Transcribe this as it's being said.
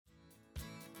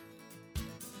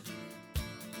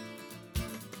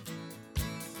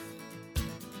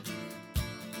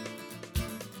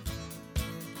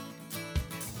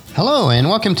Hello and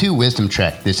welcome to Wisdom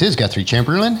Trek. This is Guthrie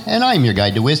Chamberlain and I'm your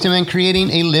guide to wisdom and creating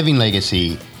a living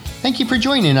legacy. Thank you for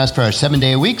joining us for our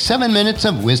 7-day-a-week, 7 Minutes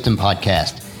of Wisdom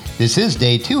podcast. This is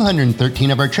day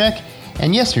 213 of our trek,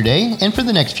 and yesterday and for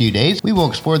the next few days, we will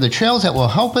explore the trails that will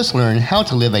help us learn how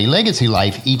to live a legacy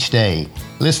life each day.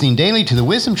 Listening daily to the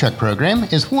Wisdom Trek program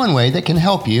is one way that can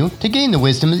help you to gain the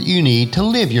wisdom that you need to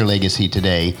live your legacy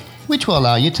today, which will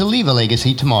allow you to leave a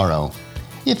legacy tomorrow.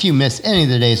 If you miss any of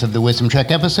the days of the Wisdom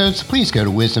Trek episodes, please go to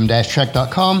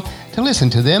wisdom-trek.com to listen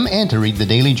to them and to read the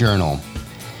daily journal.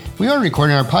 We are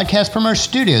recording our podcast from our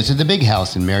studios at the Big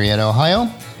House in Marietta, Ohio.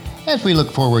 As we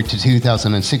look forward to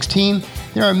 2016,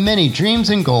 there are many dreams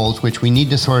and goals which we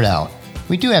need to sort out.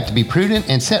 We do have to be prudent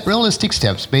and set realistic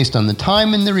steps based on the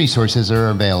time and the resources that are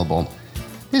available.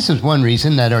 This is one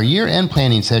reason that our year-end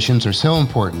planning sessions are so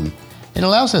important. It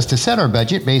allows us to set our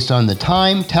budget based on the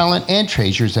time, talent, and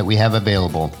treasures that we have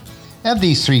available. Of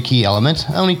these three key elements,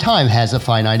 only time has a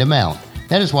finite amount.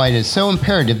 That is why it is so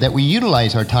imperative that we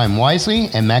utilize our time wisely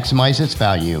and maximize its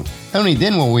value. Only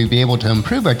then will we be able to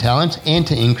improve our talents and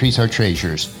to increase our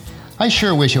treasures. I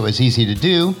sure wish it was easy to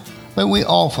do, but we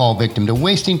all fall victim to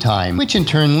wasting time, which in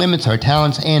turn limits our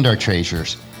talents and our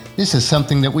treasures. This is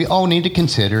something that we all need to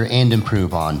consider and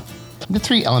improve on. The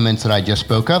three elements that I just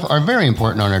spoke of are very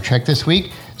important on our trek this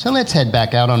week, so let's head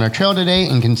back out on our trail today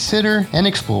and consider and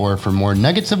explore for more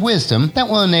nuggets of wisdom that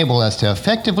will enable us to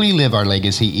effectively live our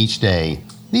legacy each day.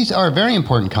 These are very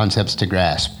important concepts to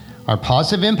grasp. Our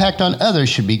positive impact on others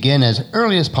should begin as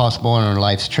early as possible on our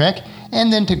life's trek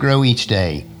and then to grow each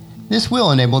day. This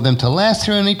will enable them to last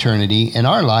through an eternity in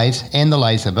our lives and the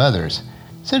lives of others.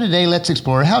 So today let's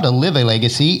explore how to live a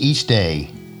legacy each day.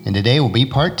 And today will be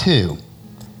part 2.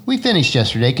 We finished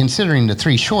yesterday considering the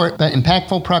 3 short but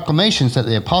impactful proclamations that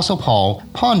the Apostle Paul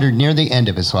pondered near the end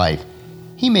of his life.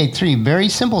 He made 3 very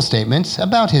simple statements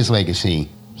about his legacy.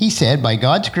 He said, "By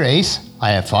God's grace, I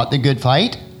have fought the good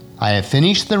fight, I have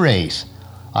finished the race,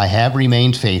 I have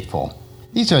remained faithful."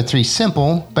 These are 3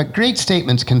 simple but great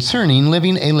statements concerning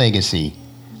living a legacy.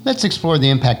 Let's explore the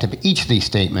impact of each of these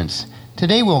statements.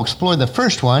 Today we'll explore the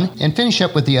first one and finish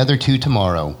up with the other 2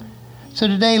 tomorrow. So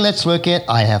today let's look at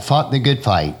I have fought the good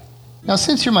fight. Now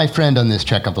since you're my friend on this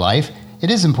trek of life,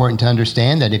 it is important to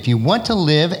understand that if you want to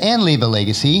live and leave a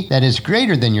legacy that is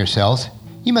greater than yourselves,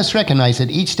 you must recognize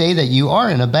that each day that you are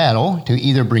in a battle to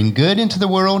either bring good into the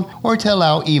world or to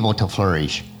allow evil to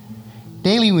flourish.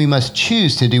 Daily we must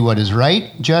choose to do what is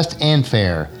right, just, and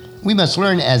fair. We must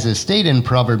learn, as is stated in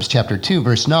Proverbs chapter 2,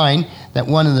 verse 9, that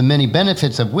one of the many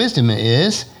benefits of wisdom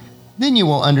is, "Then you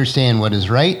will understand what is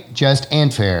right, just,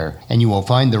 and fair, and you will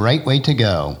find the right way to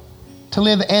go." To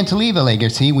live and to leave a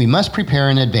legacy, we must prepare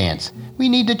in advance. We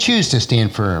need to choose to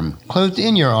stand firm, clothed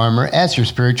in your armor as your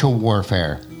spiritual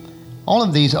warfare. All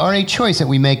of these are a choice that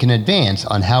we make in advance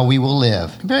on how we will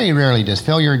live. Very rarely does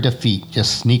failure or defeat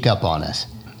just sneak up on us.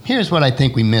 Here's what I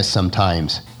think we miss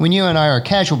sometimes. When you and I are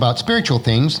casual about spiritual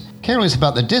things, careless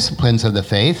about the disciplines of the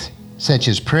faith, such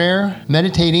as prayer,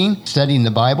 meditating, studying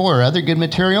the Bible or other good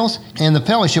materials, and the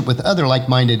fellowship with other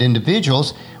like-minded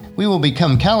individuals, we will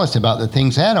become callous about the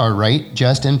things that are right,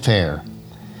 just, and fair.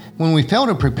 When we fail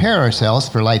to prepare ourselves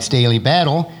for life's daily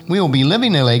battle, we will be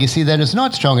living a legacy that is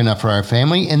not strong enough for our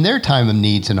family in their time of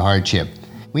needs and hardship.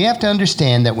 We have to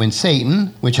understand that when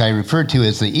Satan, which I refer to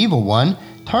as the evil one,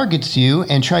 targets you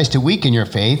and tries to weaken your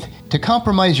faith, to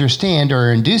compromise your stand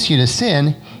or induce you to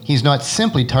sin, he's not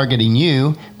simply targeting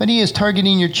you, but he is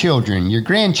targeting your children, your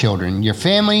grandchildren, your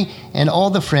family, and all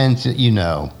the friends that you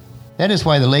know. That is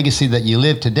why the legacy that you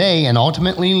live today and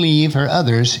ultimately leave for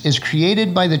others is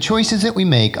created by the choices that we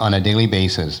make on a daily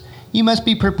basis. You must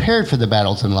be prepared for the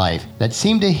battles in life that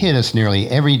seem to hit us nearly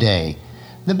every day.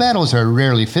 The battles are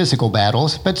rarely physical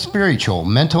battles, but spiritual,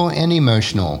 mental, and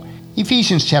emotional.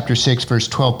 Ephesians chapter 6 verse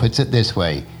 12 puts it this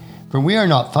way, "For we are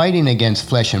not fighting against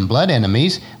flesh and blood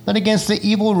enemies, but against the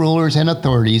evil rulers and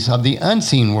authorities of the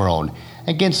unseen world,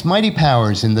 against mighty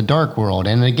powers in the dark world,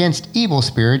 and against evil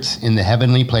spirits in the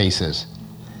heavenly places."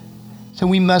 So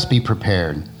we must be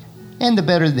prepared. And the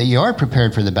better that you are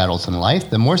prepared for the battles in life,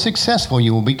 the more successful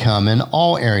you will become in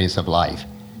all areas of life.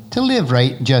 To live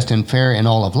right, just, and fair in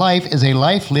all of life is a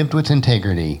life lived with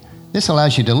integrity. This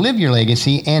allows you to live your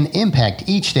legacy and impact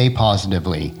each day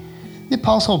positively. The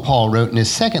Apostle Paul wrote in his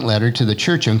second letter to the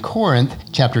church in Corinth,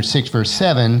 chapter 6, verse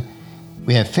 7,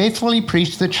 "We have faithfully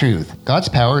preached the truth. God's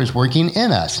power is working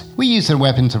in us. We use the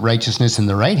weapons of righteousness in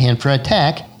the right hand for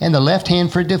attack and the left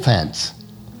hand for defense."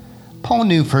 Paul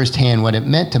knew firsthand what it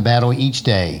meant to battle each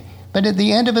day, but at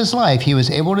the end of his life he was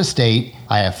able to state,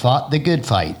 "I have fought the good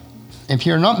fight." If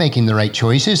you're not making the right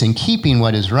choices and keeping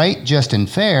what is right, just, and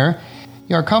fair,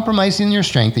 you are compromising your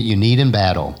strength that you need in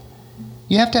battle.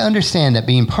 You have to understand that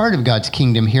being part of God's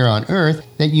kingdom here on earth,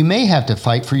 that you may have to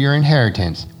fight for your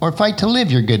inheritance, or fight to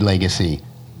live your good legacy.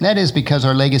 That is because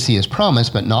our legacy is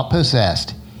promised but not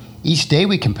possessed. Each day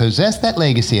we can possess that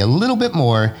legacy a little bit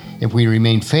more if we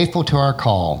remain faithful to our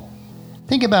call.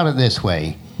 Think about it this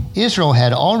way. Israel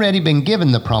had already been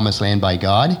given the promised land by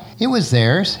God. It was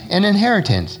theirs, an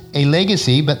inheritance, a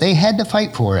legacy, but they had to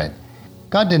fight for it.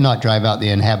 God did not drive out the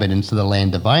inhabitants of the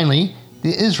land divinely.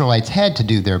 The Israelites had to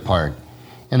do their part.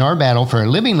 In our battle for a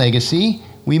living legacy,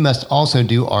 we must also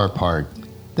do our part.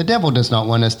 The devil does not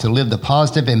want us to live the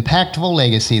positive, impactful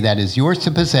legacy that is yours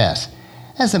to possess.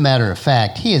 As a matter of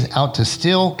fact, he is out to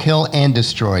steal, kill, and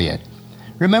destroy it.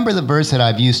 Remember the verse that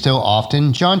I've used so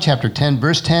often, John chapter 10,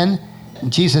 verse 10?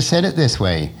 Jesus said it this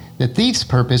way, "The thief's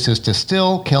purpose is to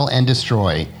steal, kill, and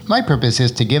destroy. My purpose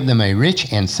is to give them a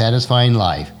rich and satisfying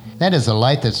life. That is a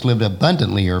life that's lived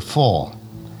abundantly or full."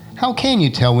 How can you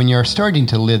tell when you are starting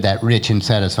to live that rich and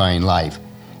satisfying life?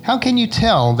 How can you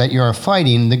tell that you are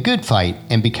fighting the good fight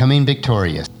and becoming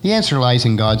victorious? The answer lies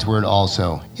in God's Word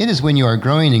also. It is when you are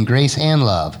growing in grace and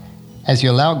love. As you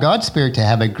allow God's Spirit to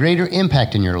have a greater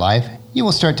impact in your life, you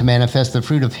will start to manifest the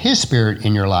fruit of His Spirit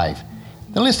in your life.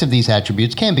 The list of these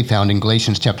attributes can be found in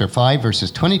Galatians chapter 5,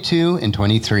 verses 22 and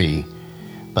 23.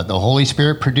 But the Holy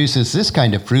Spirit produces this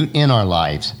kind of fruit in our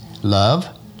lives: love,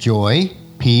 joy,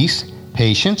 peace,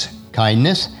 patience,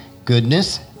 kindness,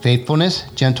 goodness, faithfulness,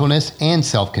 gentleness, and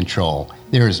self-control.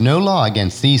 There is no law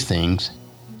against these things.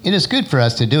 It is good for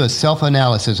us to do a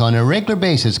self-analysis on a regular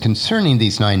basis concerning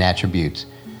these 9 attributes.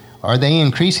 Are they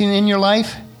increasing in your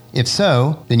life? If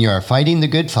so, then you are fighting the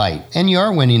good fight, and you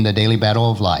are winning the daily battle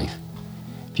of life.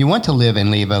 If you want to live and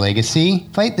leave a legacy,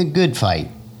 fight the good fight.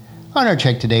 On our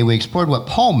trek today, we explored what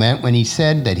Paul meant when he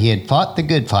said that he had fought the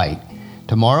good fight.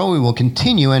 Tomorrow, we will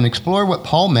continue and explore what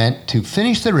Paul meant to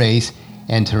finish the race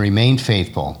and to remain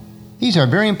faithful. These are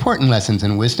very important lessons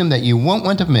in wisdom that you won't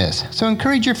want to miss, so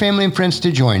encourage your family and friends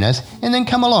to join us, and then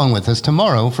come along with us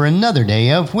tomorrow for another day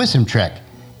of Wisdom Trek,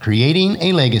 Creating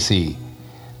a Legacy.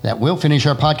 That will finish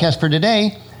our podcast for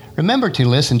today. Remember to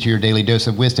listen to your daily dose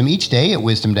of wisdom each day at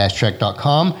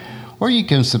wisdom-trek.com, or you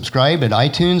can subscribe at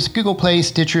iTunes, Google Play,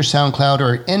 Stitcher, SoundCloud,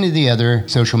 or any of the other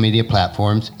social media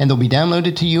platforms, and they'll be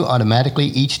downloaded to you automatically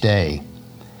each day.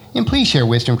 And please share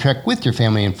Wisdom Trek with your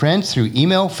family and friends through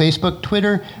email, Facebook,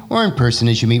 Twitter, or in person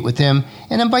as you meet with them,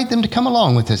 and invite them to come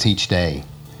along with us each day.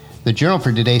 The journal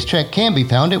for today's trek can be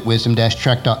found at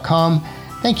wisdom-trek.com.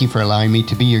 Thank you for allowing me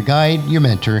to be your guide, your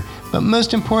mentor, but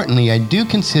most importantly, I do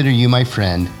consider you my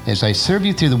friend as I serve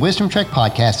you through the Wisdom Trek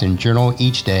podcast and journal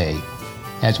each day.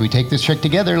 As we take this trek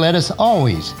together, let us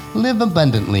always live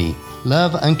abundantly,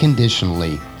 love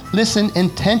unconditionally, listen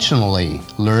intentionally,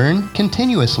 learn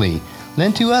continuously,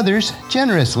 lend to others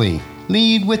generously,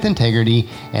 lead with integrity,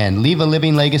 and leave a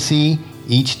living legacy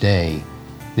each day.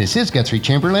 This is Guthrie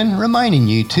Chamberlain reminding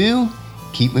you to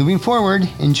keep moving forward,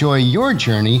 enjoy your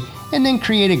journey, and then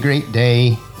create a great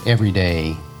day every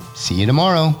day. See you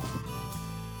tomorrow.